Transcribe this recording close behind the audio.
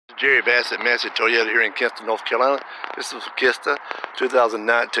Jerry Bassett, Massey Toyota here in Kinston, North Carolina. This is Krista,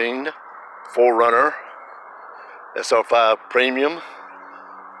 2019 4Runner SR5 Premium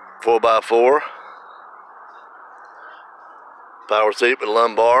 4x4 power seat with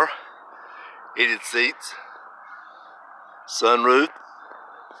lumbar, heated seats, sunroof,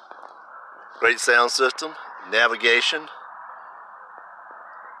 great sound system, navigation,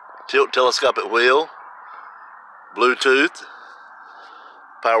 tilt telescopic wheel, Bluetooth,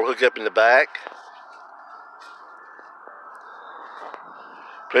 power hookup in the back,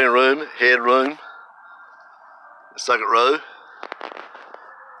 plenty of room, headroom, second row,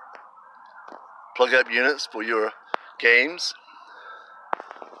 plug up units for your games,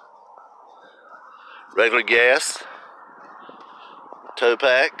 regular gas, tow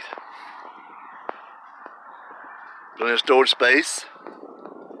pack, plenty of storage space,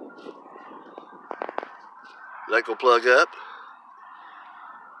 electrical plug up,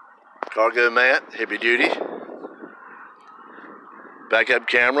 cargo mat, heavy duty, backup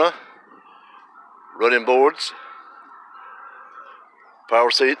camera, running boards,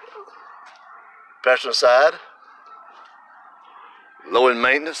 power seat, passenger side, low in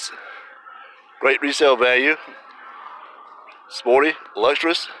maintenance, great resale value, sporty,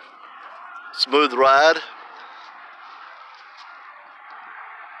 luxurious, smooth ride.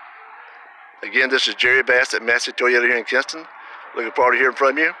 Again, this is Jerry Bassett, Massey Toyota here in Kinston. Looking forward to hearing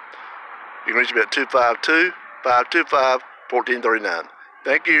from you. You can reach me at 252-525-1439.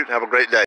 Thank you. Have a great day.